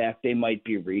be impact. They might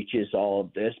be reaches, all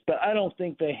of this. But I don't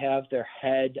think they have their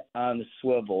head on the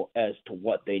swivel as to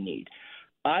what they need.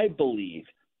 I believe,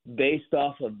 based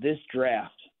off of this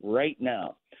draft right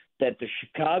now, that the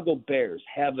Chicago Bears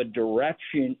have a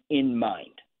direction in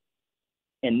mind.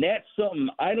 And that's something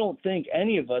I don't think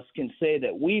any of us can say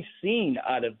that we've seen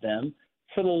out of them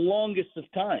for the longest of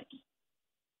times.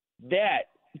 That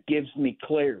gives me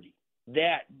clarity.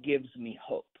 That gives me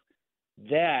hope.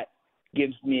 That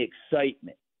gives me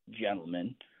excitement,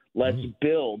 gentlemen. Let's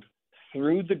build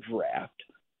through the draft.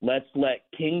 Let's let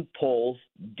King Poles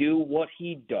do what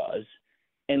he does,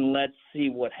 and let's see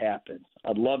what happens.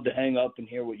 I'd love to hang up and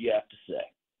hear what you have to say.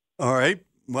 All right.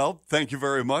 Well, thank you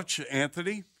very much,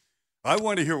 Anthony. I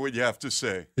want to hear what you have to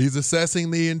say. He's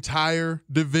assessing the entire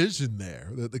division there,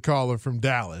 the caller from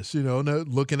Dallas.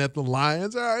 Looking at the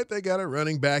Lions. All right, they got a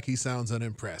running back. He sounds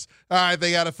unimpressed. All right,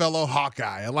 they got a fellow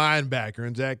Hawkeye, a linebacker,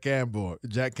 and Jack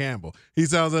Campbell. He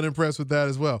sounds unimpressed with that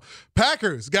as well.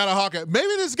 Packers got a Hawkeye.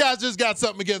 Maybe this guy's just got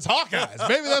something against Hawkeyes.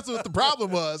 Maybe that's what the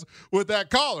problem was with that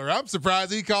caller. I'm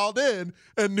surprised he called in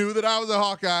and knew that I was a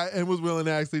Hawkeye and was willing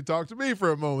to actually talk to me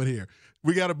for a moment here.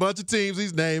 We got a bunch of teams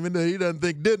he's naming that he doesn't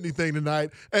think did anything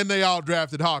tonight, and they all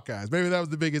drafted Hawkeyes. Maybe that was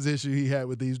the biggest issue he had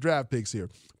with these draft picks here.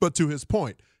 But to his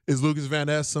point, is Lucas Van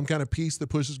Ness some kind of piece that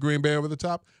pushes Green Bay over the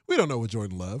top? We don't know what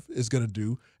Jordan Love is going to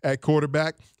do at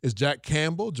quarterback. Is Jack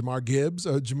Campbell, Jameer Gibbs,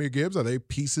 are they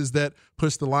pieces that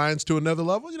push the Lions to another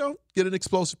level? Get an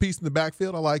explosive piece in the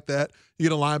backfield. I like that. You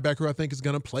get a linebacker who I think is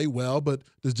going to play well, but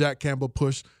does Jack Campbell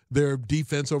push their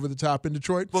defense over the top in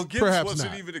Detroit? Well, Gibbs Perhaps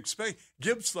wasn't not. even expecting.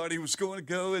 Gibbs thought he was going to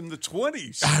go in the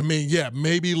 20s. I mean, yeah,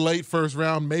 maybe late first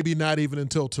round, maybe not even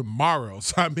until tomorrow.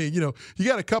 So, I mean, you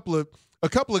got a couple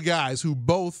of guys who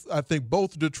both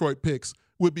Detroit picks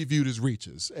would be viewed as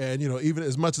reaches. And, even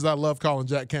as much as I love calling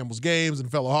Jack Campbell's games and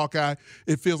fellow Hawkeye,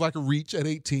 it feels like a reach at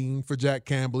 18 for Jack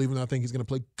Campbell, even though I think he's going to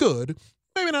play good,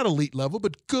 maybe not elite level,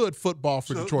 but good football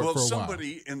for Detroit for a while.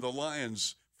 Somebody in the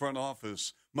Lions front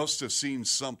office must have seen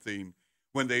something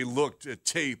when they looked at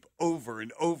tape over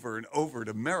and over and over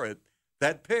to merit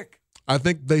that pick. I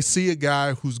think they see a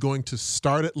guy who's going to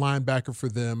start at linebacker for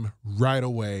them right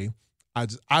away. I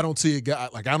don't see a guy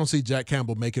I don't see Jack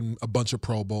Campbell making a bunch of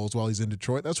Pro Bowls while he's in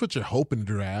Detroit. That's what you're hoping to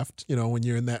draft. When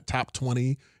you're in that top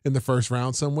 20 in the first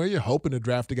round somewhere, you're hoping to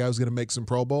draft a guy who's going to make some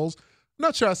Pro Bowls. I'm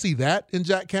not sure I see that in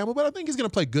Jack Campbell, but I think he's going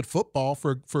to play good football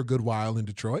for a good while in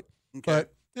Detroit. Okay.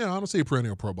 But I don't see a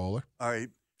perennial Pro Bowler. All right.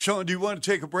 Sean, do you want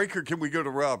to take a break, or can we go to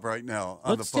Rob right now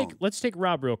on the phone? Let's take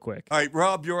Rob real quick. All right,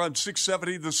 Rob, you're on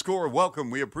 670 The Score.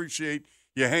 Welcome. We appreciate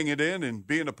you hanging in and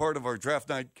being a part of our draft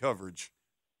night coverage.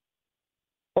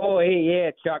 Oh, hey,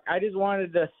 yeah, Chuck. I just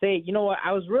wanted to say, you know what?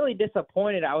 I was really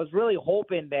disappointed. I was really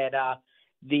hoping that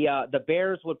the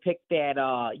Bears would pick that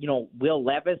Will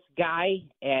Levis guy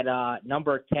at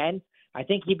number 10. I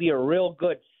think he'd be a real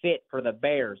good fit for the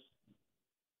Bears.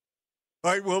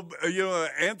 All right, well,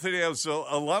 Anthony has a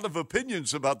lot of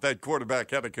opinions about that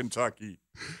quarterback out of Kentucky.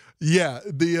 Yeah,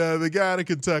 the guy out of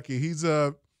Kentucky, he's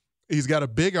got a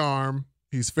big arm.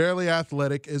 He's fairly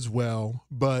athletic as well,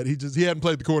 but he hadn't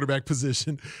played the quarterback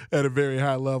position at a very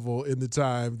high level in the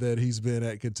time that he's been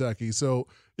at Kentucky. So,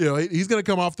 he's going to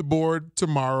come off the board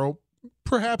tomorrow,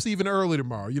 perhaps even early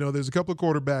tomorrow. There's a couple of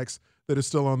quarterbacks that are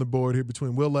still on the board here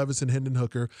between Will Levis and Hendon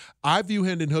Hooker. I view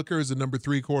Hendon Hooker as a number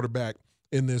 3 quarterback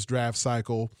in this draft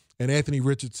cycle. And Anthony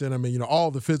Richardson,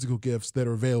 all the physical gifts that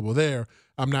are available there.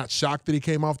 I'm not shocked that he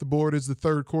came off the board as the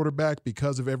 3rd quarterback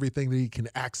because of everything that he can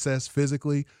access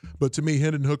physically. But to me,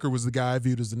 Hendon Hooker was the guy I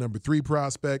viewed as the number 3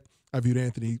 prospect. I viewed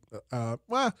Anthony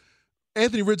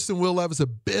Richardson, Will Levis, a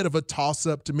bit of a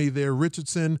toss-up to me there.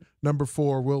 Richardson, number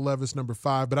 4, Will Levis, number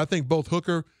 5. But I think both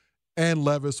Hooker and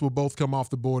Levis will both come off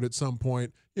the board at some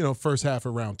point, first half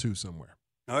of round 2 somewhere.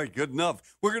 All right, good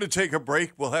enough. We're going to take a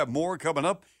break. We'll have more coming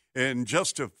up in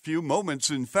just a few moments.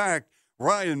 In fact,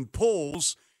 Ryan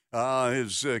Poles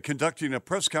is conducting a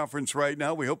press conference right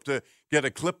now. We hope to get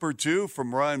a clip or two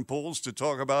from Ryan Poles to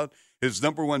talk about his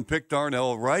number 1 pick,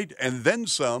 Darnell Wright, and then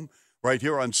some right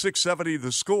here on 670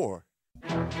 The Score.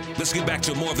 Let's get back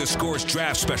to more of the Scores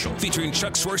Draft Special featuring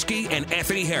Chuck Swirsky and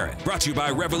Anthony Herron. Brought to you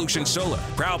by Revolution Solar,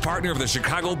 proud partner of the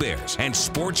Chicago Bears and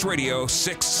Sports Radio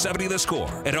 670 The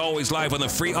Score. And always live on the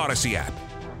free Odyssey app.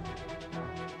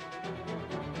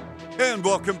 And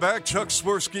welcome back, Chuck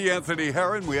Swirsky, Anthony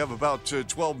Herron. We have about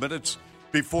 12 minutes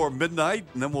before midnight,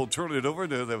 and then we'll turn it over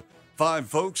to the 5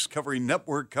 folks covering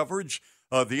network coverage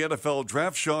of the NFL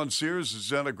Draft. Sean Sears has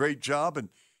done a great job, and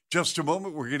just a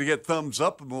moment, we're going to get thumbs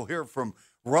up, and we'll hear from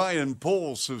Ryan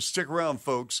Poles. So stick around,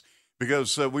 folks,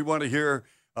 because we want to hear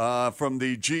from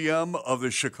the GM of the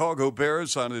Chicago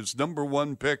Bears on his number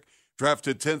 1 pick,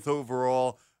 drafted 10th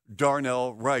overall,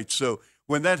 Darnell Wright. So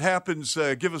when that happens,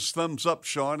 give us thumbs up,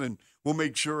 Sean, and we'll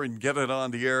make sure and get it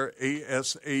on the air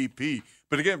ASAP.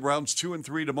 But again, rounds 2 and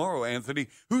 3 tomorrow, Anthony.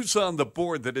 Who's on the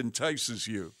board that entices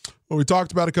you? Well, we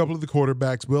talked about a couple of the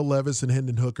quarterbacks. Will Levis and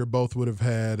Hendon Hooker both would have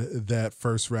had that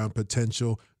first-round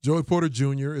potential. Joey Porter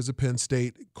Jr. is a Penn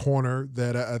State corner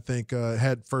that I think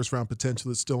had first-round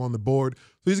potential that's still on the board.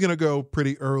 So he's going to go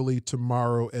pretty early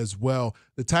tomorrow as well.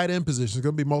 The tight end position is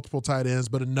going to be multiple tight ends,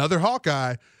 but another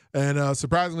Hawkeye. And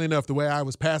surprisingly enough, the way I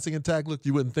was passing attack looked,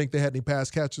 you wouldn't think they had any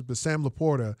pass catchers, but Sam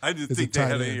Laporta. I didn't think they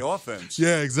had any offense.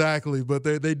 Yeah, exactly. But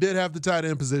they did have the tight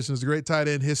end position. It's a great tight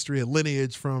end history, a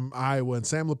lineage from Iowa. And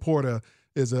Sam Laporta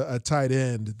is a tight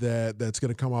end that's going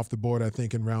to come off the board, I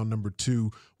think, in round number 2.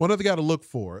 One other guy to look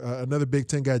for, another Big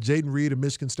Ten guy, Jaden Reed, a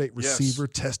Michigan State receiver,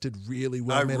 tested really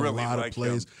well, made a lot of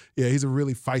plays. Him. Yeah, he's a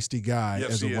really feisty guy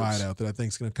as a wideout that I think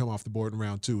is going to come off the board in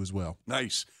round 2 as well.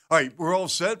 Nice. All right, we're all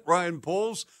set. Ryan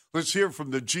Poles, let's hear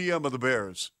from the GM of the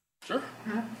Bears. Sure.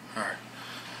 All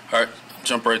right.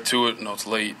 Jump right to it. No, it's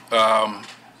late.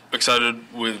 Excited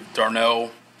with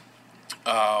Darnell.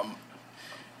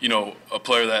 A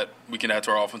player that we can add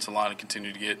to our offensive line and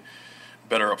continue to get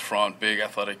better up front. Big,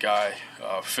 athletic guy,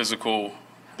 physical.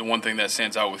 The one thing that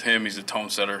stands out with him, he's a tone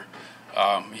setter.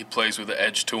 He plays with the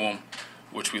edge to him,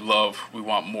 which we love. We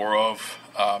want more of.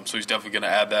 So he's definitely going to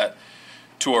add that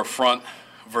to our front.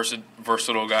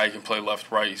 Versatile guy. He can play left,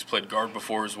 right. He's played guard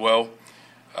before as well.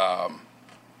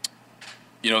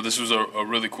 This was a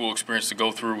really cool experience to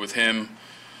go through with him.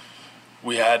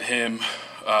 We had him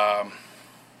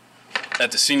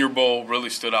at the Senior Bowl, really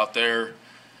stood out there.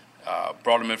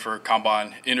 Brought him in for a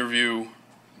combine interview,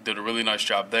 did a really nice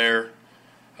job there.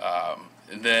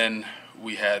 And then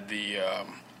we had the,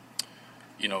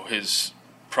 his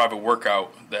private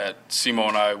workout that Simo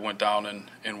and I went down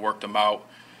and worked him out,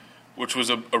 which was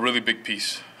a really big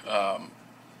piece.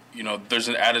 There's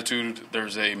an attitude,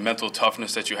 there's a mental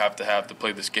toughness that you have to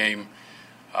play this game.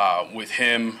 With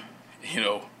him,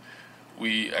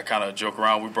 I kind of joke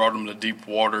around. We brought him to deep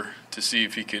water to see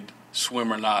if he could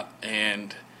swim or not,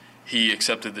 and he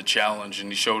accepted the challenge,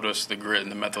 and he showed us the grit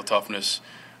and the mental toughness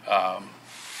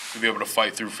to be able to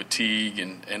fight through fatigue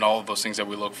and all of those things that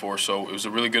we look for. So it was a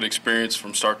really good experience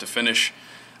from start to finish.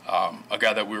 A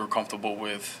guy that we were comfortable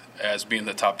with as being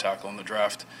the top tackle in the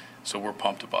draft, so we're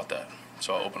pumped about that.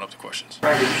 So I'll open up to questions.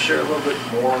 Ryan, could you share a little bit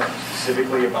more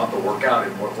specifically about the workout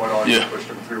and what all you pushed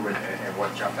him through and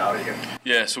what jumped out at you?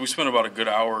 Yeah, so we spent about a good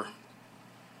hour.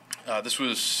 This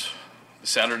was the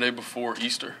Saturday before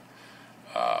Easter.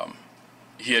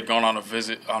 He had gone on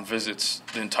visits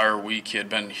the entire week. He had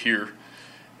been here.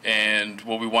 And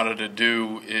what we wanted to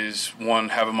do is, one,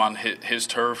 have him on his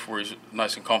turf where he's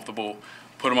nice and comfortable,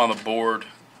 put them on the board,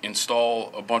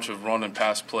 install a bunch of run and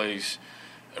pass plays,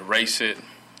 erase it,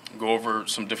 go over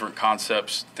some different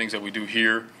concepts, things that we do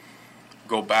here,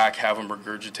 go back, have them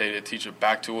regurgitate it, teach it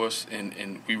back to us,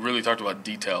 and we really talked about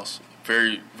details.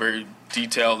 Very, very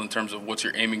detailed in terms of what's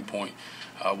your aiming point.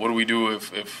 What do we do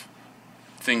if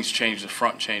things change, the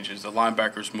front changes, the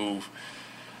linebackers move,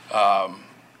 and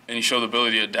he showed the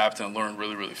ability to adapt and learn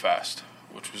really, really fast,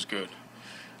 which was good.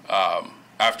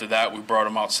 After that, we brought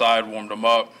him outside, warmed him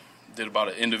up, did about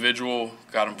an individual,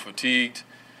 got him fatigued,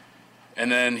 and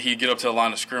then he'd get up to the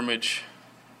line of scrimmage,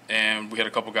 and we had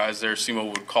a couple guys there. Simo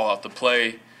would call out the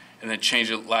play and then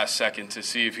change it last second to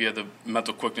see if he had the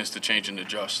mental quickness to change and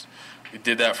adjust. We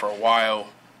did that for a while,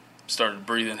 started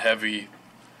breathing heavy.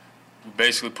 We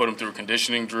basically put him through a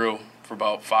conditioning drill for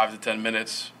about 5 to 10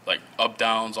 minutes, like up,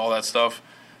 downs, all that stuff.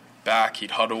 Back,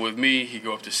 he'd huddle with me. He'd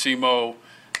go up to Simo,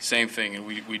 same thing, and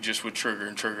we just would trigger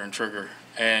and trigger and trigger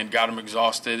and got him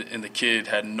exhausted, and the kid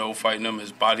had no fight in him.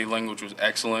 His body language was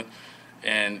excellent.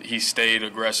 And he stayed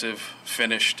aggressive,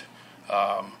 finished.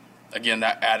 Again,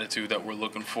 that attitude that we're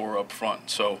looking for up front.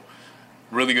 So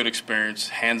really good experience,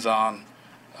 hands-on.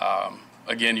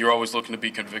 Again, you're always looking to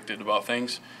be convicted about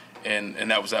things, and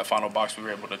that was that final box we were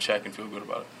able to check and feel good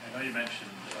about it. I know you mentioned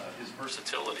his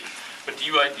versatility, but do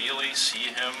you ideally see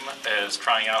him as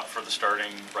trying out for the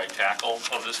starting right tackle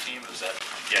of this team? Is that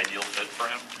the ideal fit for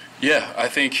him? Yeah, I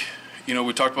think,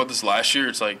 we talked about this last year.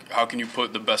 It's like, how can you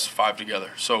put the best 5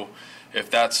 together? So if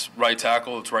that's right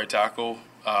tackle, it's right tackle.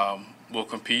 We'll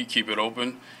compete, keep it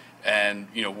open, and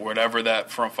whatever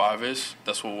that front 5 is,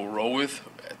 that's what we'll roll with.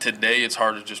 Today, it's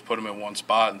hard to just put him in one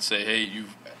spot and say, "Hey,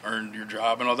 you've earned your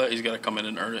job" and all that. He's got to come in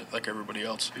and earn it like everybody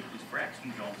else. Is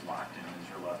Braxton Jones locked in as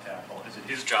your left tackle? Is it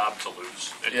his job to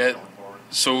lose? Yeah.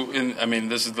 So,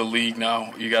 this is the league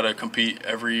now. You got to compete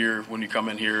every year when you come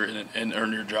in here and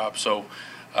earn your job. So,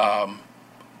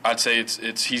 I'd say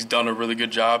he's done a really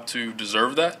good job to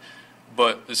deserve that.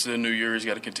 But this is a new year. He's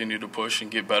got to continue to push and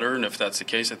get better. And if that's the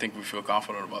case, I think we feel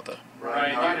confident about that.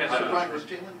 Right. Was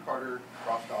Jalen Carter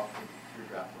crossed off your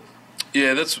draft list?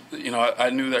 Yeah, that's, I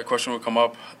knew that question would come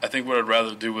up. I think what I'd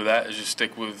rather do with that is just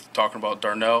stick with talking about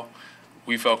Darnell.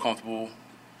 We felt comfortable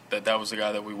that was the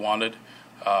guy that we wanted.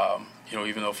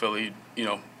 Even though Philly,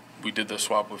 we did the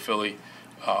swap with Philly,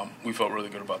 we felt really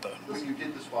good about that. When you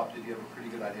did the swap, did you have a pretty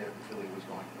good idea what Philly was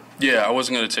going for? Yeah, I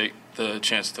wasn't going to take the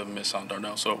chance to miss on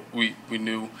Darnell, so we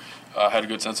knew, had a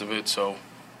good sense of it, so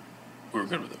we were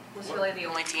good with it. Was Philly the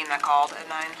only team that called at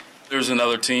 9? There's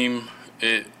another team.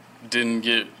 It didn't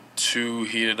get too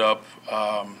heated up,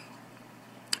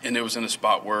 and it was in a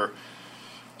spot where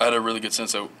I had a really good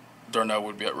sense that Darnell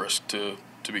would be at risk to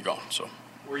be gone. So.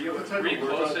 Were you close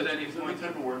at any point? What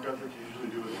type of work ethic you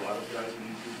usually do with a lot of guys when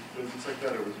you do business like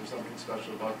that, or was there something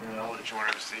special about Darnell that you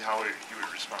wanted to see how he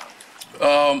would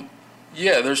respond?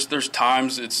 Yeah, there's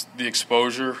times it's the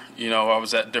exposure. I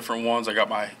was at different ones. I got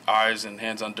my eyes and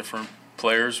hands on different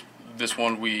players. This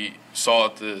one we saw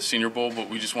at the Senior Bowl, but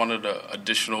we just wanted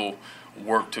additional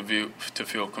work to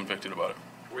feel convicted about it.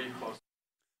 Were you close?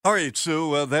 All right,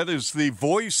 so that is the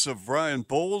voice of Ryan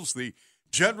Poles, the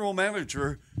general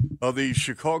manager of the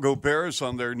Chicago Bears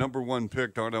on their number 1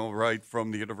 pick, Darnell Wright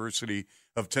from the University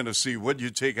of Tennessee. What did you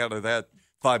take out of that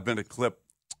 5-minute clip?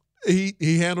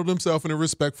 He handled himself in a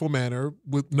respectful manner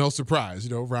with no surprise.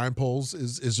 Ryan Poles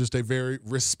is just a very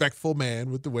respectful man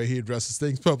with the way he addresses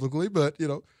things publicly. But,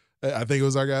 I think it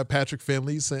was our guy Patrick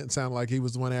Finley. Sounded like he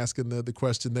was the one asking the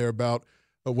question there about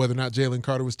whether or not Jalen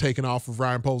Carter was taken off of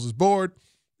Ryan Poles' board.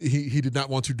 He did not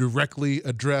want to directly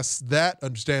address that,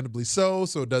 understandably so.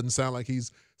 So it doesn't sound like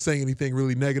he's saying anything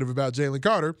really negative about Jalen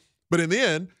Carter. But in the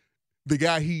end, the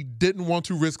guy he didn't want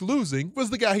to risk losing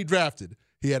was the guy he drafted.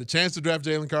 He had a chance to draft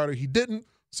Jalen Carter. He didn't.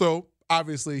 So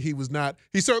obviously he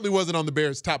certainly wasn't on the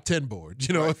Bears' top 10 board.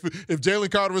 Right. If Jalen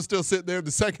Carter was still sitting there in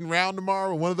the second round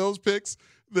tomorrow, one of those picks,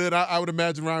 then I would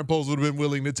imagine Ryan Poles would have been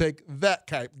willing to take that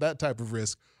type of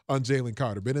risk on Jalen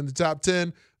Carter. But in the top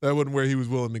 10, that wasn't where he was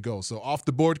willing to go. So off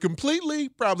the board completely,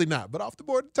 probably not. But off the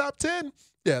board, top 10,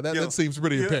 yeah, that seems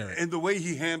pretty apparent. And the way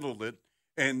he handled it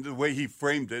and the way he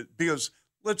framed it, because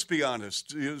let's be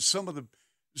honest,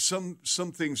 some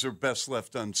things are best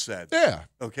left unsaid. Yeah.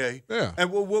 Okay? Yeah. And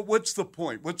what's the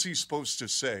point? What's he supposed to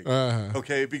say? Uh-huh.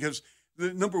 Okay? Because,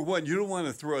 number one, you don't want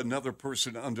to throw another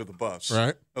person under the bus.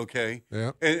 Right. Okay?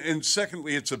 Yeah. And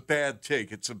secondly, it's a bad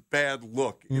take. It's a bad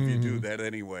look if you do that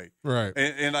anyway. Right.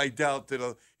 And I doubt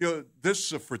that, this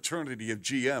is a fraternity of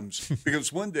GMs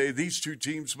because one day these two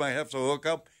teams might have to hook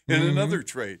up in another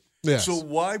trade. Yes. So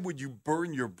why would you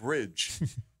burn your bridge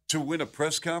to win a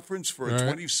press conference for a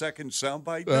Right. 20-second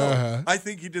soundbite? No, I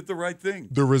think he did the right thing.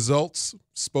 The results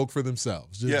spoke for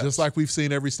themselves, just like we've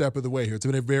seen every step of the way here. It's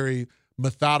been a very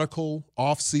methodical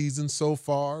offseason so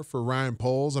far for Ryan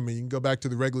Poles. I mean, you can go back to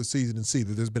the regular season and see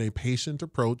that there's been a patient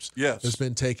approach that's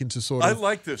been taken to sort of I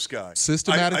like this guy.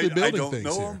 systematically building I don't things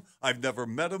know here. him. I've never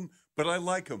met him, but I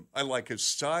like him. I like his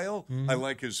style. I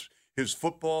like his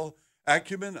football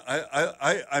acumen.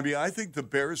 I mean, I think the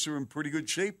Bears are in pretty good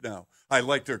shape now. I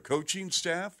like their coaching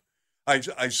staff.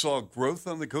 I saw growth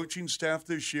on the coaching staff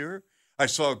this year. I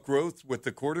saw growth with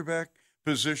the quarterback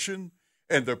position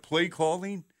and their play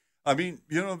calling. I mean,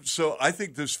 so I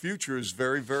think this future is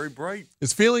very, very bright.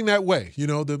 It's feeling that way.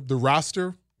 The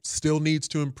roster still needs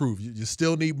to improve. You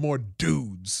still need more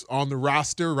dudes on the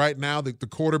roster right now. The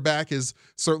quarterback is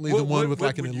certainly the one with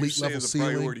like an elite level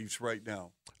ceiling. Priorities right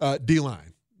now?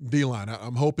 D-line. D-line.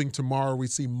 I'm hoping tomorrow we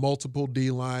see multiple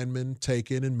D-linemen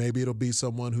taken, and maybe it'll be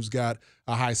someone who's got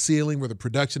a high ceiling where the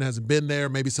production hasn't been there,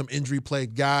 maybe some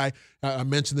injury-plagued guy. I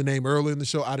mentioned the name earlier in the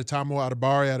show, Adetomo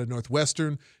Adebawore out of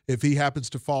Northwestern. If he happens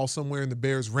to fall somewhere in the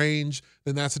Bears' range,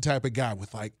 then that's the type of guy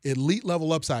with like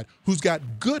elite-level upside who's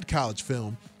got good college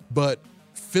film, but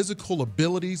physical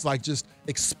abilities, like just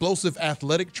explosive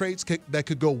athletic traits that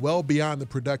could go well beyond the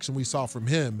production we saw from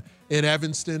him in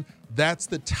Evanston. That's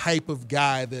the type of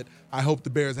guy that I hope the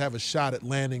Bears have a shot at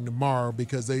landing tomorrow,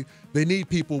 because they need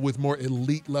people with more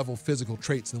elite level physical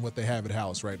traits than what they have at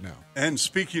Hallis right now. And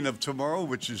speaking of tomorrow,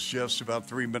 which is just about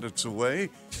 3 minutes away,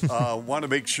 want to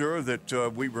make sure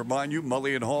that we remind you,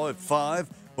 Mully & Hall at 5.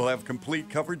 We'll have complete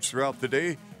coverage throughout the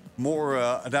day. More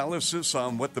analysis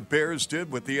on what the Bears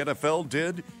did, what the NFL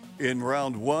did in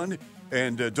round one.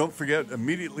 And don't forget,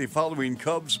 immediately following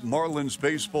Cubs, Marlins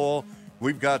baseball,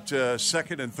 we've got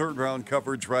second and third round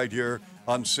coverage right here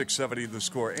on 670 The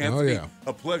Score. Anthony,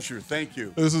 a pleasure. Thank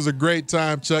you. This is a great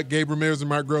time, Chuck. Gabe Ramirez and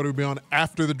Mark Grote will be on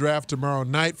after the draft tomorrow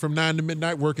night from 9 to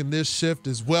midnight, working this shift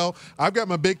as well. I've got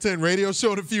my Big Ten radio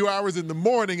show in a few hours in the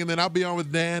morning, and then I'll be on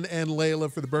with Dan and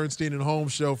Layla for the Bernstein and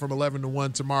Holmes show from 11 to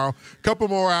 1 tomorrow. A couple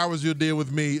more hours you'll deal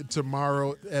with me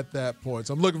tomorrow at that point,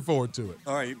 so I'm looking forward to it.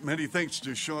 All right. Many thanks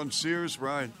to Sean Sears,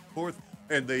 Ryan Forth,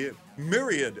 and the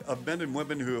myriad of men and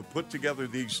women who have put together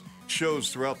these shows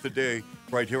throughout the day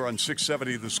right here on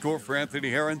 670 The Score. For Anthony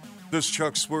Herron, this is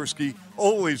Chuck Swirsky.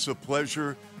 Always a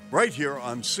pleasure right here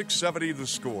on 670 The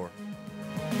Score.